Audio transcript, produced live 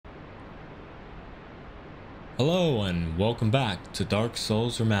Hello and welcome back to Dark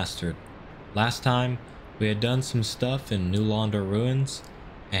Souls Remastered. Last time we had done some stuff in New Launder Ruins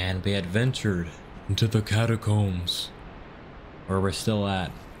and we had ventured into the catacombs where we're still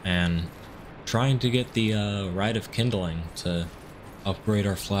at and trying to get the Rite of Kindling to upgrade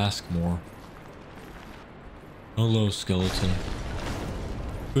our flask more. Hello, skeleton.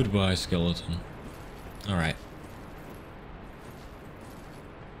 Goodbye, skeleton. Alright.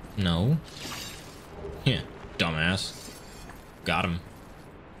 No. Yeah, dumbass. Got him.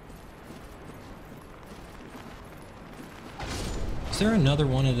 Is there another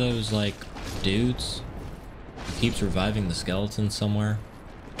one of those, like, dudes who keeps reviving the skeleton somewhere?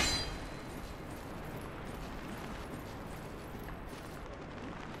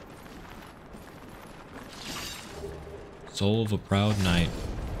 Soul of a proud knight.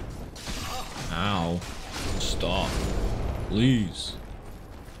 Ow. Stop. Please.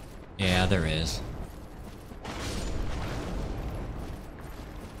 Yeah, there is.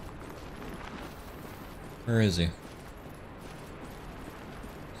 Where is he? Is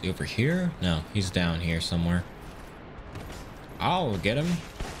he over here? No, he's down here somewhere. I'll get him.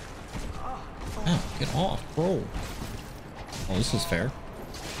 Oh, get off, bro. Oh, this is fair.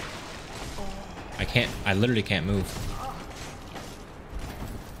 I literally can't move.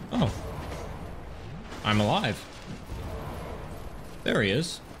 Oh. I'm alive. There he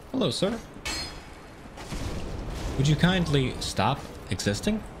is. Hello, sir. Would you kindly stop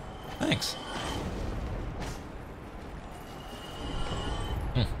existing? Thanks.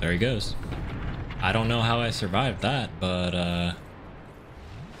 Oh, there he goes. I don't know how I survived that, but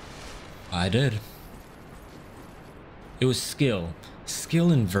I did. It was skill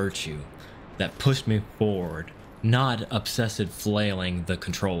and virtue that pushed me forward, not obsessive flailing the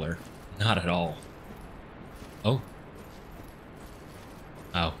controller. Not at all. Oh.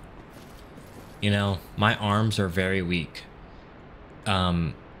 Oh. You know, my arms are very weak.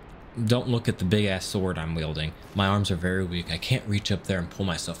 Don't look at the big ass sword I'm wielding. My arms are very weak. I can't reach up there and pull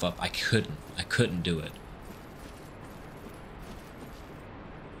myself up. I couldn't do it.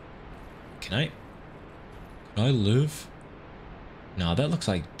 Can I live? No, that looks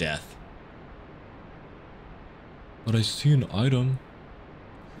like death. But I see an item.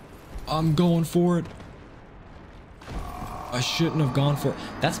 I'm going for it. I shouldn't have gone for it.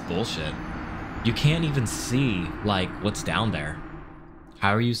 That's bullshit. You can't even see, like, what's down there.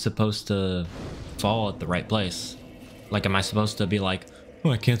 How are you supposed to fall at the right place? Like, am I supposed to be like,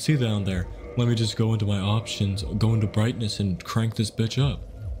 oh, I can't see down there. Let me just go into my options, go into brightness and crank this bitch up.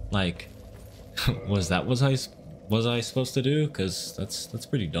 Like, was I supposed to do? Cause that's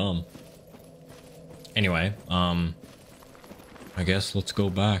pretty dumb. Anyway, I guess let's go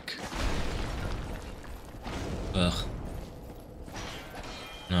back. Ugh.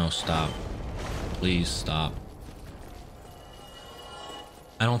 No, stop. Please stop.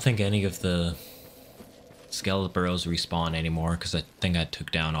 I don't think any of the skeleton burrows respawn anymore because I think I took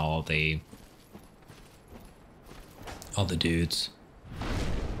down all the dudes.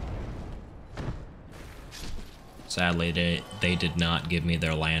 Sadly, they did not give me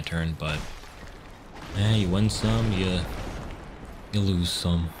their lantern, but you win some, you lose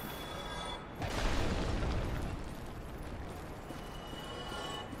some.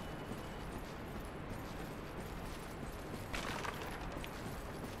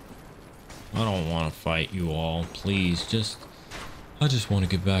 I don't want to fight you all, please. I just want to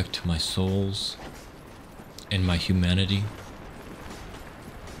get back to my souls and my humanity.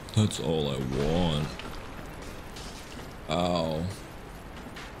 That's all I want. Ow.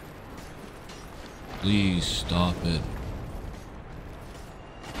 Please stop it.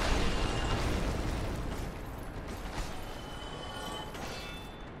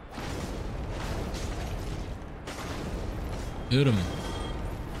 Hit him.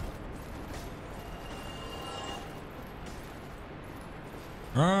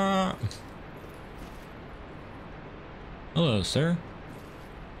 Ah. Hello, sir.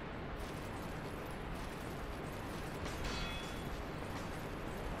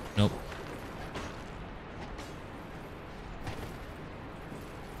 Nope.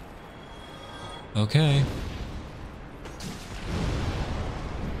 Okay.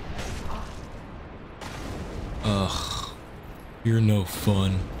 Ugh. You're no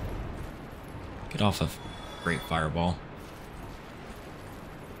fun. Get off of Great Fireball.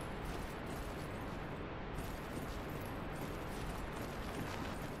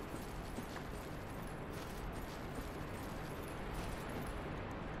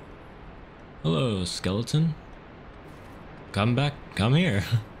 Hello, skeleton. Come back, come here.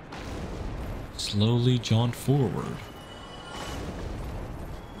 Slowly jaunt forward.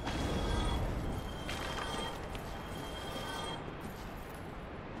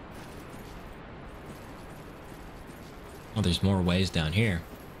 Oh, there's more ways down here.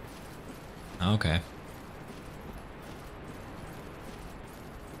 Okay.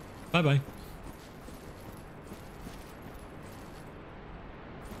 Bye-bye.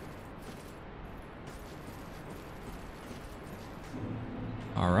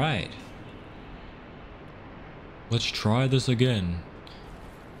 All right. Let's try this again.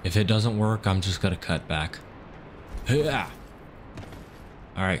 If it doesn't work, I'm just gonna cut back. Yeah.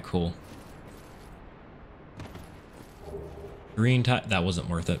 All right, cool. Green tie. That wasn't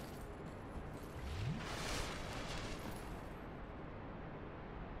worth it.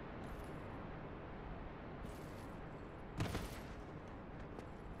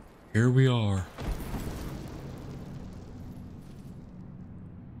 Here we are.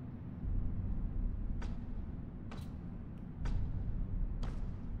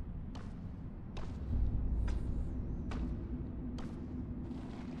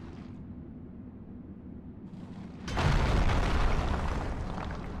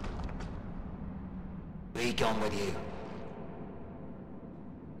 Be gone with you.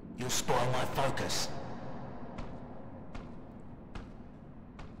 You'll spoil my focus.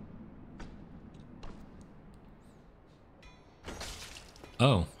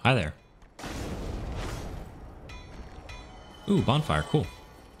 Oh, hi there. Ooh, bonfire, cool.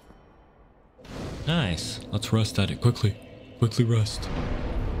 Nice. Let's rest at it quickly. Quickly rest.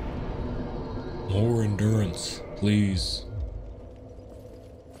 More endurance, please.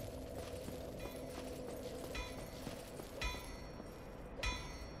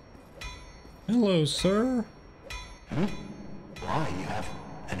 Hello, sir. Hmm? Why, you have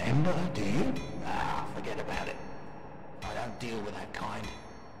an ember, do you? Ah, forget about it. I don't deal with that kind.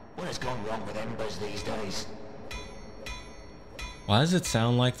 What has gone wrong with embers these days? Why does it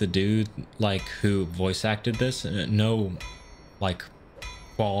sound like the dude, like, who voice acted this? No, like,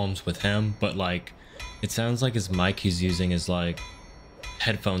 qualms with him, but, like, it sounds like his mic he's using is, like,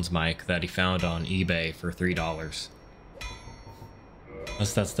 headphones mic that he found on eBay for $3.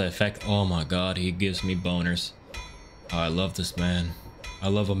 Unless that's the effect. Oh my god, he gives me boners. Oh, I love this man. I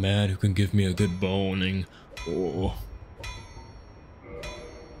love a man who can give me a good boning. Oh.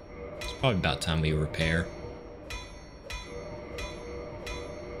 It's probably about time we repair.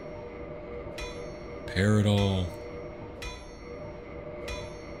 Repair it all.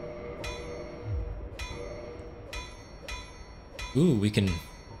 Ooh, we can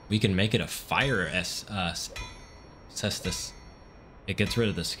make it a fire cestus. It gets rid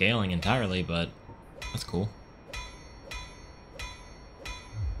of the scaling entirely, but that's cool.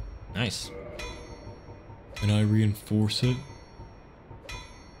 Nice. Can I reinforce it?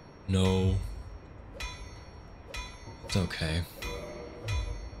 No. It's okay.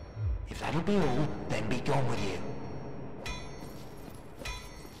 If that'll be all, then be gone with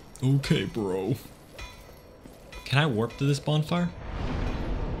you. Okay, bro. Can I warp to this bonfire?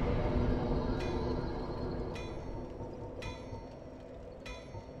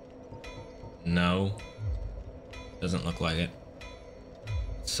 No. Doesn't look like it.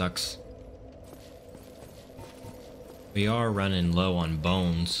 Sucks. We are running low on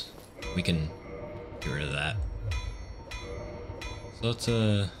bones. We can get rid of that. So let's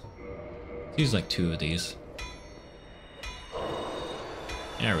use like 2 of these.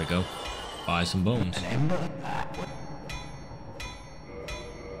 There we go. Buy some bones. An ember?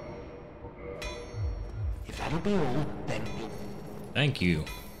 If that'll be all, then you... Thank you.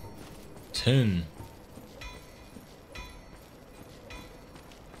 10.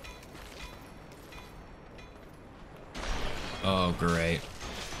 Oh, great.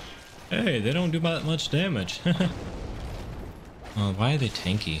 Hey, they don't do that much damage. Why are they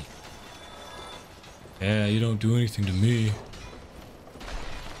tanky? Yeah, you don't do anything to me.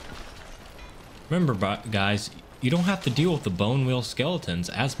 Remember, guys, you don't have to deal with the bone wheel skeletons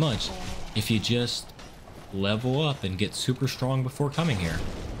as much if you just level up and get super strong before coming here.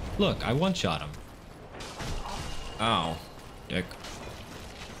 Look, I one-shot him. Ow, dick.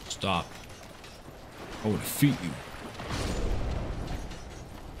 Stop. I will defeat you.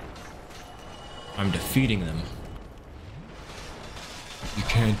 I'm defeating them. You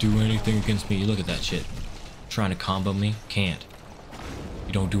can't do anything against me. Look at that shit. Trying to combo me? Can't.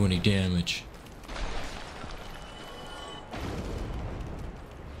 You don't do any damage.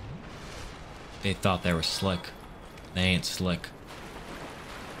 They thought they were slick. They ain't slick.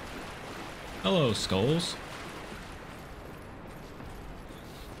 Hello, skulls.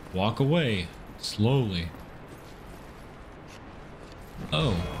 Walk away. Slowly.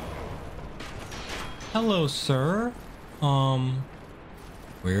 Oh. Hello, sir.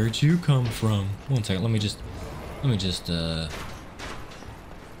 Where'd you come from? One second, let me just,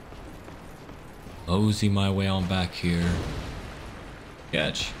 mosey my way on back here.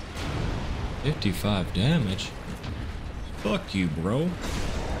 Catch. 55 damage. Fuck you, bro.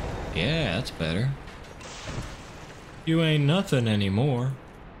 Yeah, that's better. You ain't nothing anymore.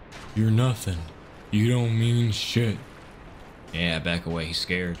 You're nothing. You don't mean shit. Yeah, back away. He's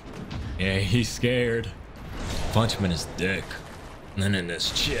scared. Yeah, he's scared. Punch him in his dick. And then in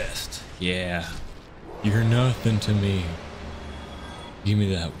his chest. Yeah. You're nothing to me. Give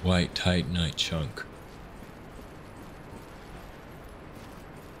me that white titanite chunk.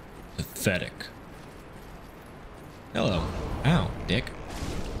 Pathetic. Hello. Ow, dick.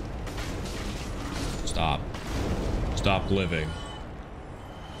 Stop. Stop living.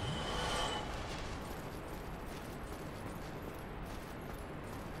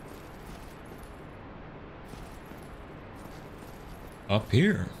 Up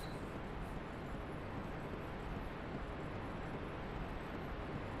here.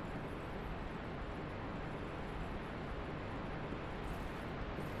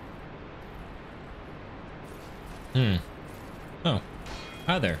 Oh.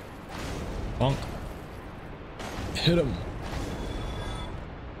 Hi there. Bonk. Hit him.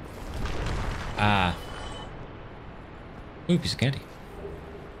 Ah. Ooh, piece of candy.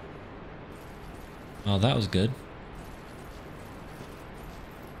 Oh, that was good.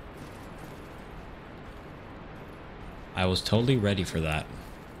 I was totally ready for that.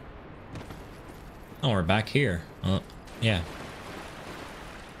 Oh, we're back here. Yeah.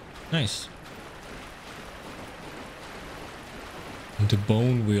 Nice. Into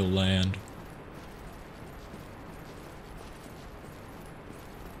Bone Wheel Land.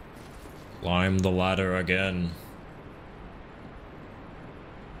 Climb the ladder again.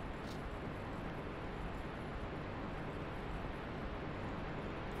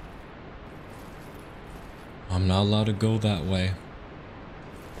 I'm not allowed to go that way.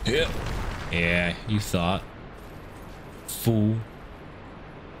 Yeah. Yeah, you thought. Fool.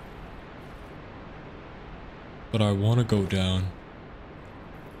 But I want to go down.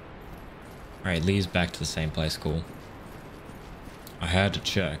 Alright, leads back to the same place. Cool. I had to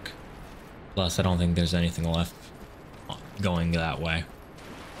check. Plus, I don't think there's anything left going that way.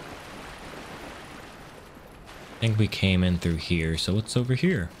 I think we came in through here, so what's over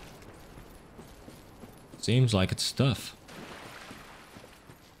here? Seems like it's stuff.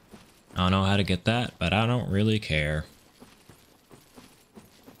 I don't know how to get that, but I don't really care.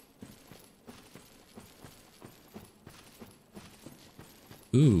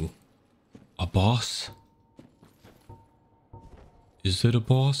 Ooh. A boss? Is it a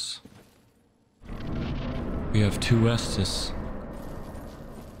boss? We have two Estus.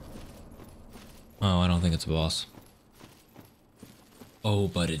 Oh, I don't think it's a boss. Oh,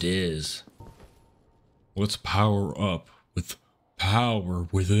 but it is. Let's power up with power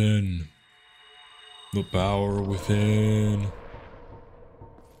within. The power within.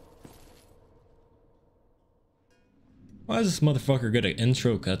 Why does this motherfucker get an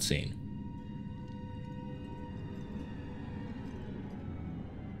intro cutscene?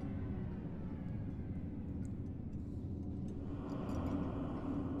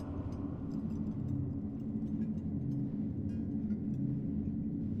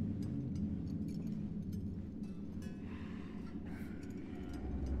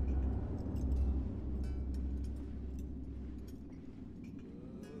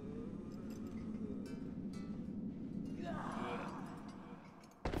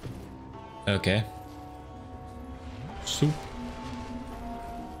 Okay. Soup.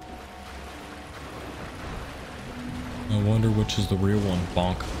 I wonder which is the real one.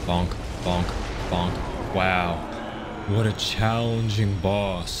 Bonk, bonk, bonk, bonk. Wow. What a challenging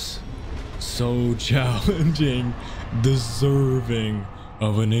boss. So challenging. Deserving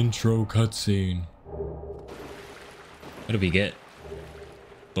of an intro cutscene. What did we get?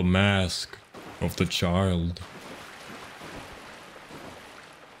 The mask of the child.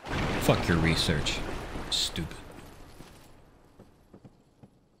 Fuck your research. Stupid.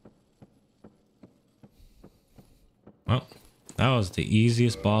 Well, that was the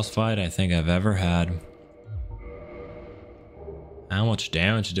easiest boss fight I think I've ever had. How much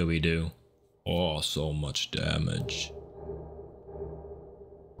damage do we do? Oh, so much damage.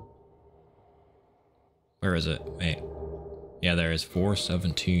 Where is it? Wait. Yeah, there is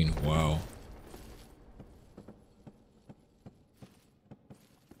 417. Wow.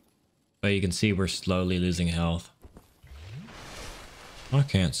 But you can see we're slowly losing health. I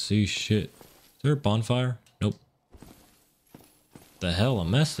can't see shit. Is there a bonfire? Nope. The hell, a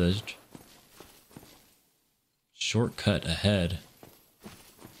message? Shortcut ahead.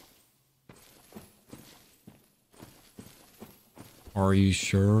 Are you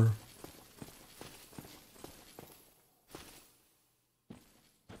sure?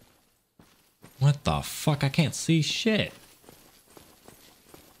 What the fuck? I can't see shit.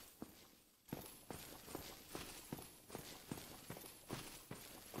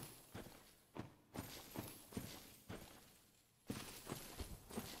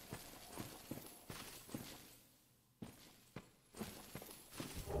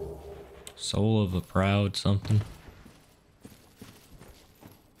 Soul of a proud something.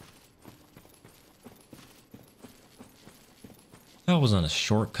 That wasn't a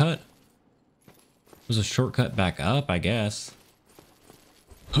shortcut. It was a shortcut back up, I guess.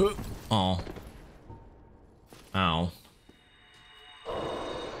 Oh. Ow.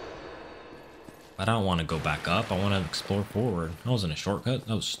 I don't want to go back up. I want to explore forward. That wasn't a shortcut.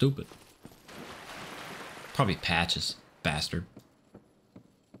 That was stupid. Probably patches, bastard.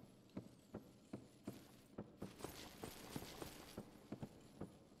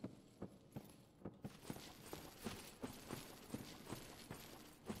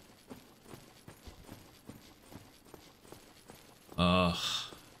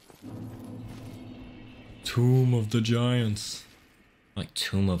 Tomb of the Giants. Like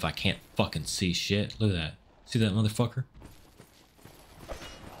Tomb of I can't fucking see shit. Look at that. See that motherfucker?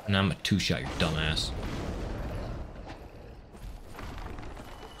 And I'm a two-shot your dumbass.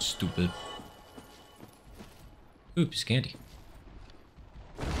 Stupid. Oops, candy.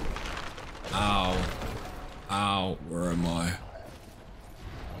 Ow. Ow. Where am I?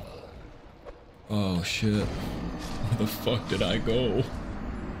 Oh shit. Where the fuck did I go?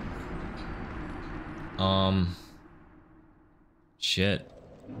 Shit.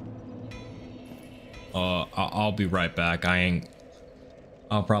 I'll be right back.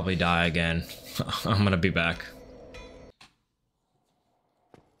 I'll probably die again. I'm gonna be back.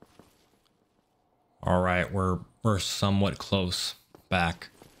 All right, we're somewhat close back.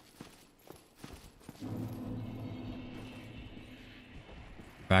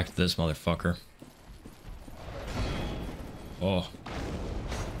 Back to this motherfucker. Oh.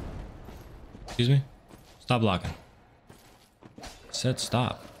 Excuse me? Stop blocking. I said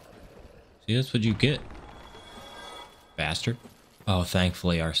stop. See, that's what you get. Bastard. Oh,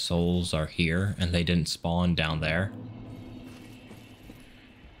 thankfully our souls are here and they didn't spawn down there.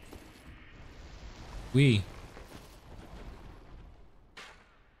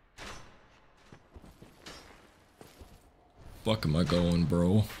 Fuck am I going,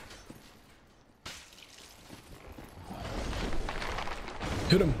 bro?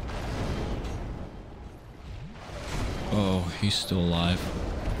 Hit him. Oh, he's still alive.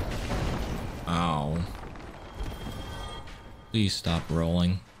 Ow. Please stop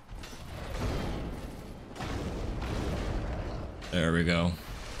rolling. There we go.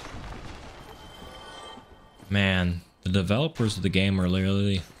 Man, the developers of the game are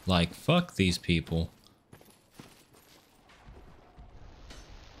literally like, fuck these people.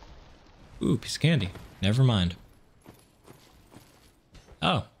 Ooh, piece of candy. Never mind.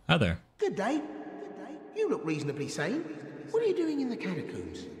 Oh, hi there. Good day. You look reasonably sane. What are you doing in the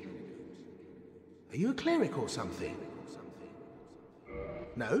catacombs? Are you a cleric or something?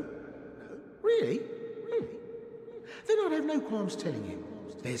 No? Really? Then I'd have no qualms telling you.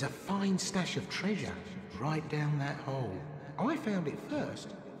 There's a fine stash of treasure right down that hole. I found it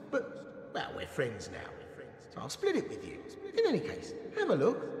first, but, well, we're friends now. So I'll split it with you. In any case, have a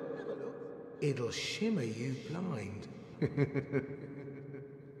look. It'll shimmer you blind.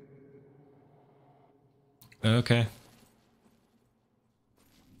 Okay.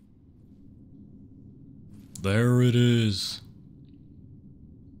 There it is.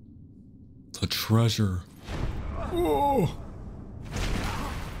 The treasure. Oh.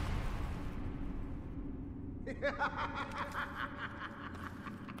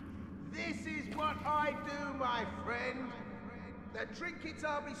 This is what I do, my friend. The trinkets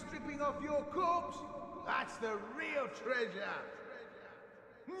I'll be stripping off your corpse, that's the real treasure.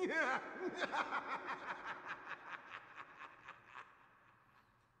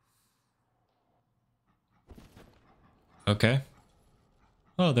 Okay.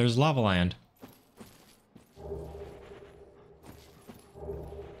 Oh, there's lava land.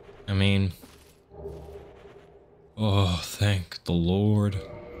 I mean... Oh, thank the Lord.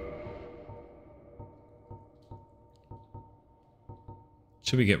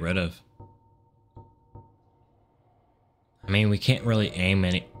 Should we get rid of? I mean, we can't really aim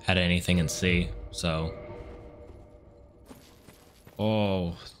at anything and see, so...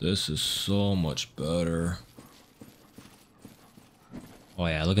 Oh, this is so much better. Oh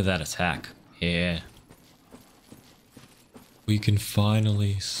yeah, look at that attack. Yeah. We can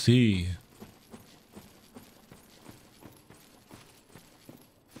finally see.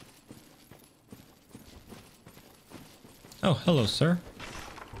 Oh, hello, sir.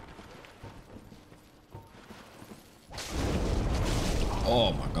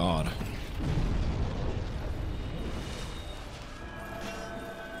 Oh my god.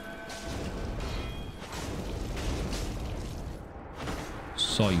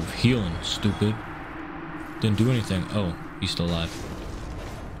 Saw you healing, stupid. Didn't do anything. Oh, he's still alive.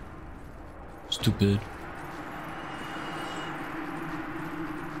 Stupid.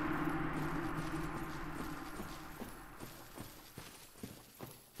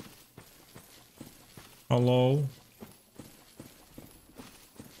 Hello?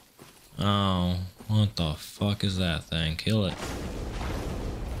 Oh, what the fuck is that thing? Kill it.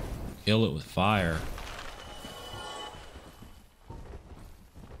 Kill it with fire.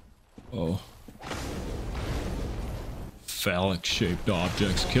 Oh. Phallic shaped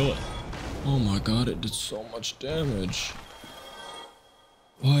objects. Kill it. Oh my god, it did so much damage.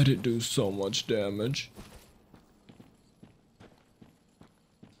 Why'd it do so much damage?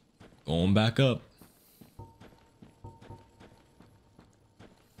 Going back up.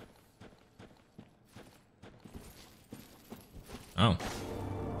 Oh.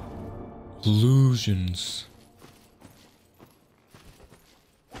 Illusions.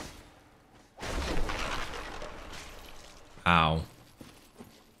 Ow.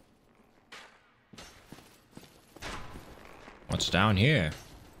 What's down here?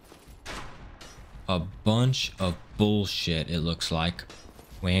 A bunch of bullshit, it looks like.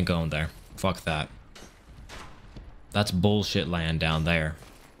 We ain't going there. Fuck that. That's bullshit land down there.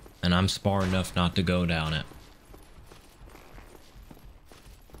 And I'm smart enough not to go down it.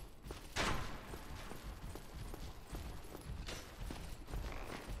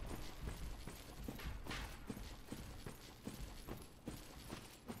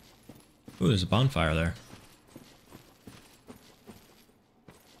 Ooh, there's a bonfire there.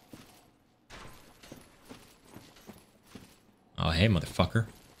 Oh, hey, motherfucker.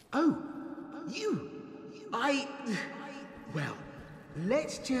 Oh, you. Well,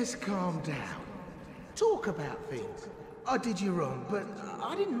 let's just calm down. Talk about things. I did you wrong, but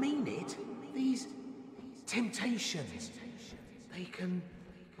I didn't mean it. These temptations, they can,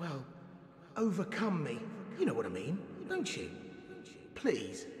 well, overcome me. You know what I mean, don't you?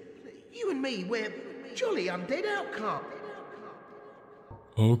 Please. You and me, we're jolly undead outcast.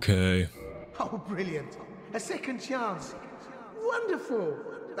 Okay. Oh, brilliant. A second chance. Wonderful.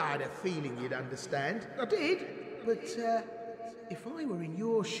 I had a feeling you'd understand. I did. But, if I were in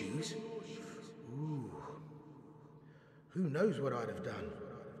your shoes... Ooh. Who knows what I'd have done.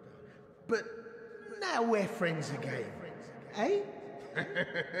 But now we're friends again. Eh?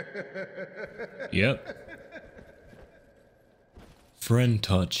 Yep. Friend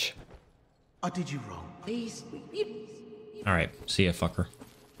touch. I did you wrong. Please. Alright, see ya, fucker.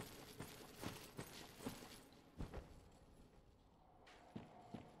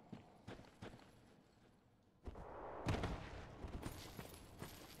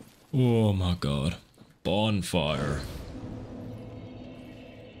 Oh my god. Bonfire.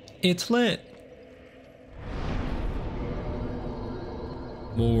 It's lit.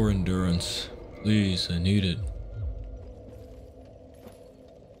 More endurance. Please, I need it.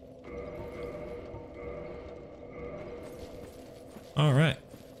 All right.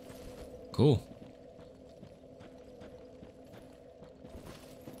 Cool.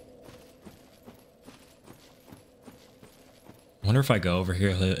 Wonder if I go over here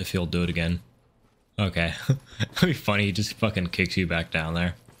if he'll do it again. Okay. That'd be funny. He just fucking kicks you back down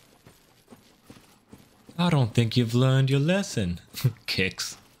there. I don't think you've learned your lesson.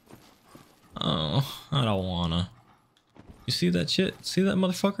 Kicks. Oh, I don't wanna. You see that shit? See that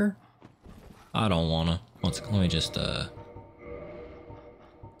motherfucker? I don't wanna. Let me just,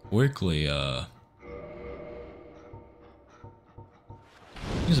 quickly,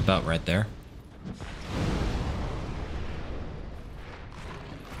 he's about right there.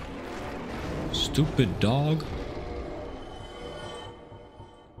 Stupid dog.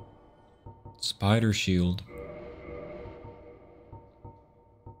 Spider shield.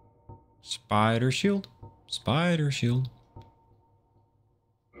 Spider shield? Spider shield.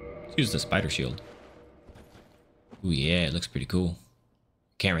 Let's use the spider shield. Ooh, yeah, it looks pretty cool.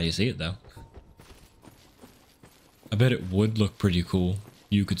 Can't really see it though. I bet it would look pretty cool.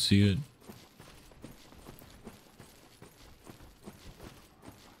 You could see it.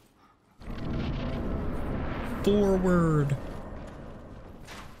 Forward.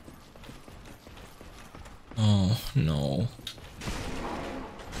 Oh, no.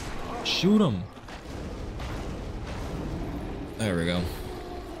 Shoot him. There we go.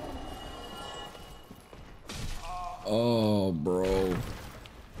 Oh, bro.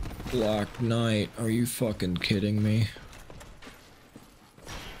 Black Knight, are you fucking kidding me?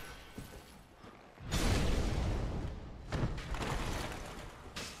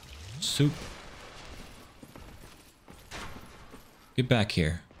 Soup. Get back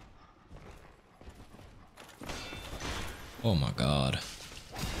here. Oh my god.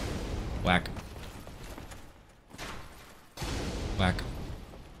 Whack. Whack.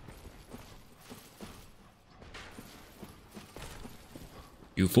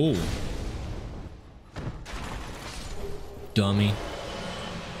 You fool. Dummy.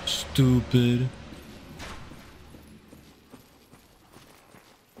 Stupid.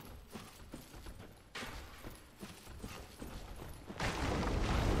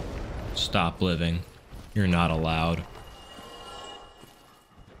 Stop living. You're not allowed.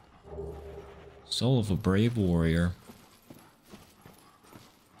 Soul of a brave warrior.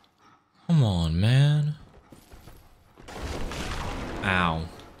 Come on, man. Ow.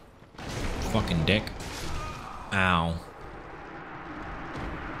 Fucking dick. Ow.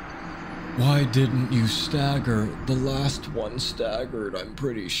 Why didn't you stagger? The last one staggered, I'm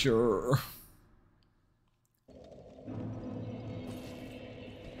pretty sure.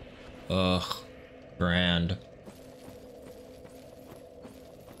 Ugh. Grand.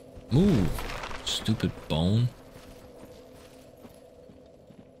 Move. Stupid bone.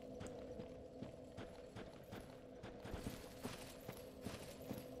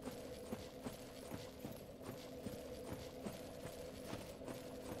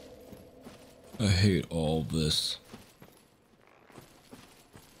 I hate all this.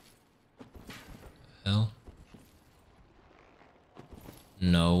 Hell?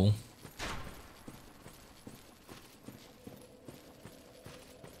 No.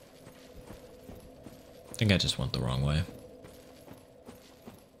 I think I just went the wrong way.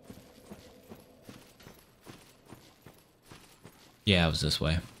 Yeah, it was this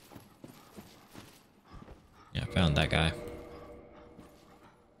way. Yeah, I found that guy.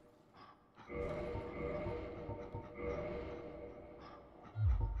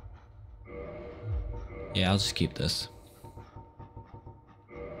 Yeah, I'll just keep this.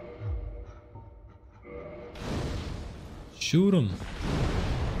 Shoot him.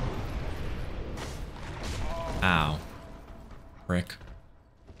 Ow. Prick.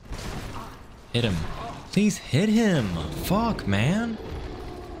 Hit him. Please hit him. Fuck, man.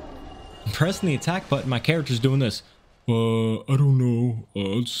 I'm pressing the attack button. My character's doing this. I don't know.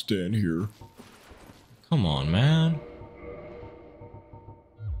 I'll stand here. Come on, man.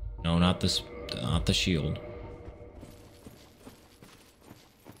 No, not this. Not the shield.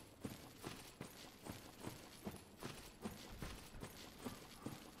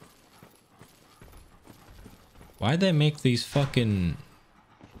 Why'd they make these fucking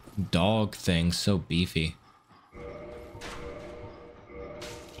dog things so beefy?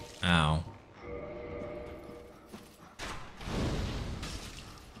 Ow.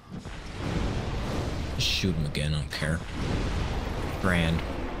 Just shoot him again, I don't care. Grand.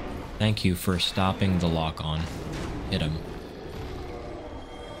 Thank you for stopping the lock on. Hit him.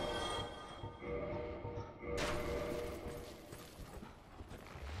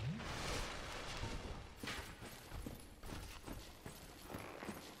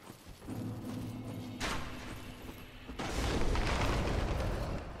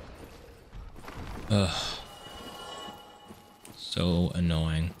 Ugh. So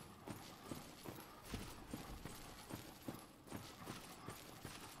annoying.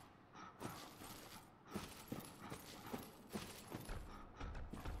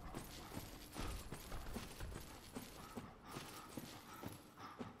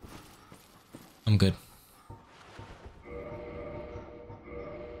 I'm good.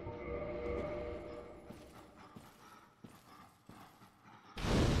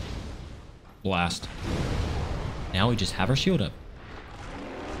 Blast. Now we just have our shield up.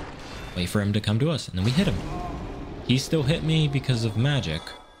 Wait for him to come to us, and then we hit him. He still hit me because of magic,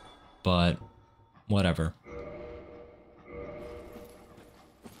 but whatever.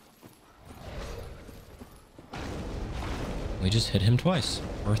 We just hit him twice,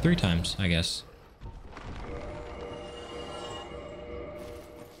 or 3 times, I guess.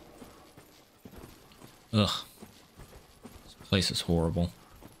 Ugh. This place is horrible.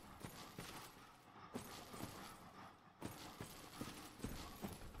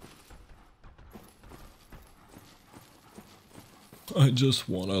 I just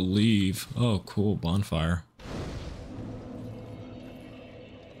want to leave. Oh, cool. Bonfire.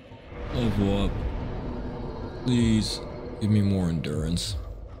 Level up. Please, give me more endurance.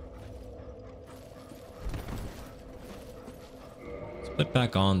 Let's put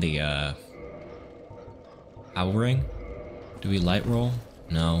back on the, power ring. Do we light roll?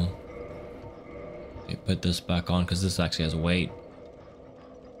 No. Okay, put this back on because this actually has weight.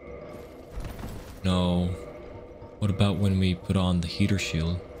 No. What about when we put on the heater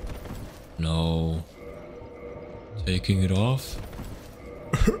shield? No. Taking it off?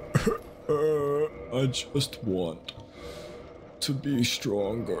 I just want to be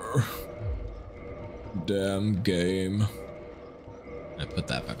stronger. Damn game. I put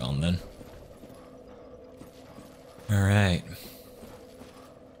that back on then. Alright.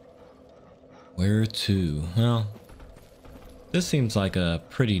 Where to? Well, this seems like a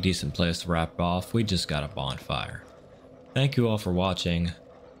pretty decent place to wrap off. We just got a bonfire. Thank you all for watching,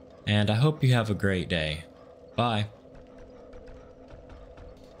 and I hope you have a great day. Bye.